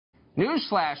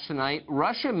Newsflash tonight,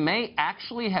 Russia may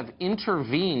actually have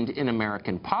intervened in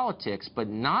American politics, but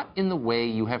not in the way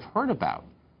you have heard about.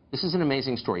 This is an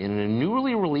amazing story. In a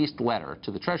newly released letter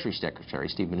to the Treasury Secretary,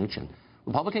 Steve Mnuchin,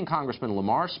 Republican Congressman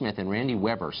Lamar Smith and Randy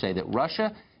Weber say that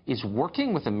Russia is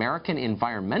working with American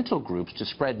environmental groups to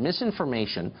spread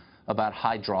misinformation about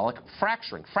hydraulic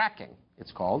fracking,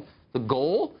 it's called. The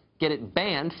goal, get it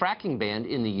banned, fracking banned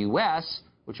in the U.S.,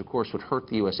 which of course would hurt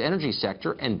the U.S. energy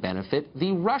sector and benefit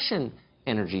the Russian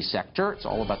energy sector. It's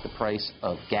all about the price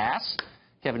of gas.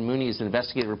 Kevin Mooney is an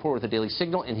investigative reporter with the Daily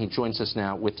Signal, and he joins us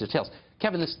now with details.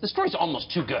 Kevin, the story's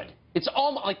almost too good. It's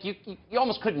almost like you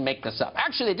almost couldn't make this up.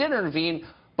 Actually, they did intervene,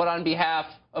 but on behalf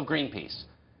of Greenpeace.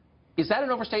 Is that an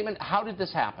overstatement? How did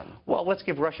this happen? Well, let's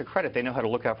give Russia credit. They know how to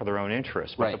look out for their own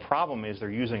interests. But right. The problem is they're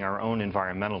using our own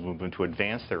environmental movement to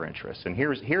advance their interests. And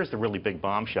here's the really big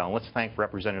bombshell. And let's thank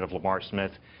Representative Lamar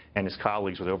Smith and his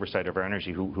colleagues with oversight of our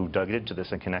energy who dug into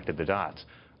this and connected the dots.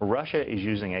 Russia is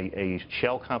using a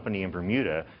shell company in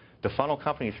Bermuda, the funnel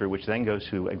company through which then goes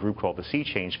to a group called the Sea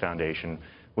Change Foundation,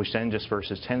 which then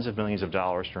disperses tens of millions of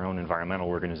dollars to our own environmental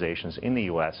organizations in the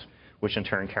U.S., which in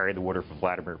turn carry the water for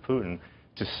Vladimir Putin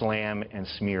to slam and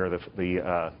smear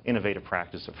the innovative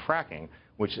practice of fracking,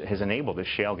 which has enabled this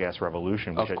shale gas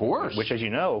revolution, which, as you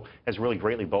know, has really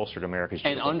greatly bolstered America's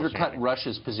and undercut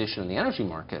Russia's position in the energy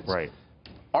markets. Right.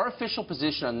 Our official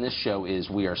position on this show is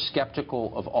we are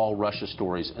skeptical of all Russia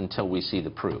stories until we see the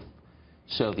proof.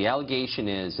 So the allegation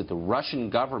is that the Russian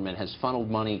government has funneled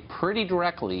money pretty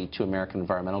directly to American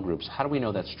environmental groups. How do we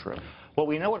know that's true? Well,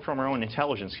 we know it from our own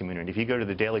intelligence community. If you go to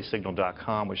the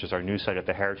dailysignal.com, which is our news site at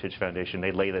the Heritage Foundation,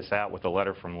 they lay this out with a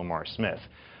letter from Lamar Smith.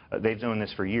 They've known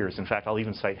this for years. In fact, I'll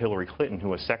even cite Hillary Clinton, who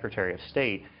was Secretary of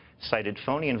State, cited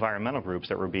phony environmental groups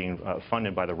that were being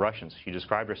funded by the Russians. She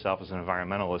described herself as an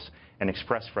environmentalist and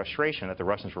expressed frustration that the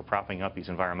Russians were propping up these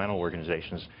environmental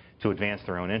organizations to advance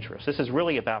their own interests. This is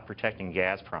really about protecting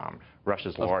Gazprom,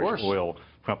 Russia's large oil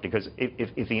company, because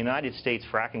if the United States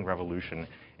fracking revolution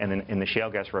and the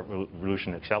shale gas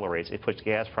revolution accelerates, it puts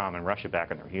Gazprom and Russia back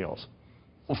on their heels.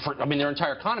 Well, I mean, their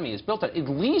entire economy is built on. At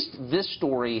least this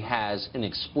story has an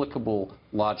explicable,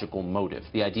 logical motive.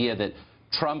 The idea that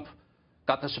Trump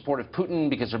got the support of Putin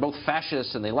because they're both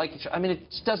fascists and they like each other. I mean,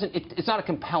 it's not a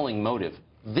compelling motive.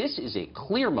 This is a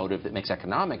clear motive that makes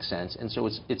economic sense, and so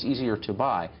it's easier to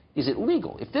buy. Is it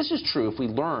legal? If this is true, if we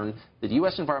learn that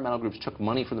U.S. environmental groups took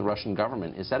money from the Russian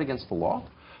government, is that against the law?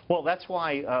 Well, that's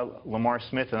why Lamar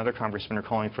Smith and other congressmen are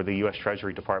calling for the U.S.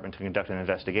 Treasury Department to conduct an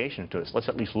investigation into this. Let's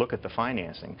at least look at the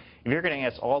financing. If you're going to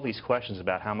ask all these questions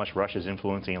about how much Russia is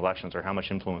influencing elections or how much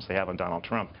influence they have on Donald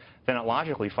Trump, then it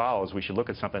logically follows we should look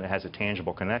at something that has a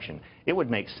tangible connection. It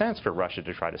would make sense for Russia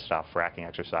to try to stop fracking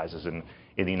exercises in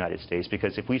the United States,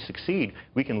 because if we succeed,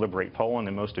 we can liberate Poland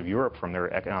and most of Europe from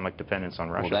their economic dependence on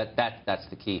Russia. Well, that's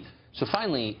the key. So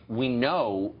finally, we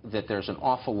know that there's an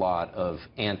awful lot of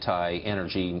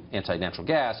anti-energy, anti-natural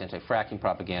gas, anti-fracking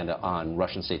propaganda on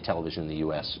Russian state television in the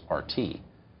U.S., RT,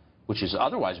 which is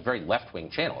otherwise a very left-wing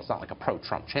channel. It's not like a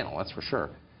pro-Trump channel, that's for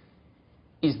sure.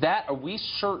 Are we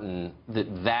certain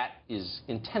that that is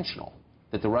intentional,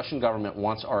 that the Russian government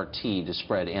wants RT to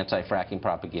spread anti-fracking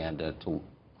propaganda to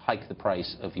hike the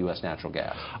price of U.S. natural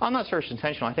gas? I'm not sure it's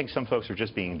intentional. I think some folks are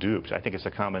just being duped. I think it's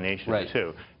a combination of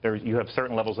the two. You have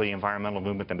certain levels of the environmental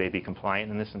movement that may be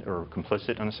compliant in this or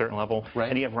complicit on a certain level,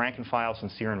 and you have rank-and-file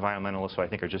sincere environmentalists who I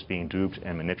think are just being duped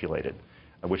and manipulated,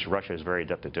 which Russia is very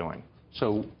adept at doing.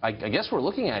 So I guess what we're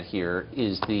looking at here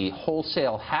is the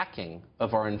wholesale hacking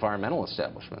of our environmental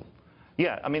establishment.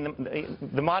 Yeah, I mean,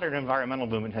 the modern environmental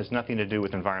movement has nothing to do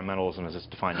with environmentalism as it's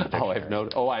defined in the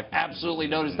dictionary. I've absolutely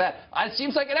noticed that. It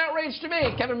seems like an outrage to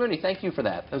me. Kevin Mooney, thank you for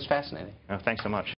that. That was fascinating. Thanks so much.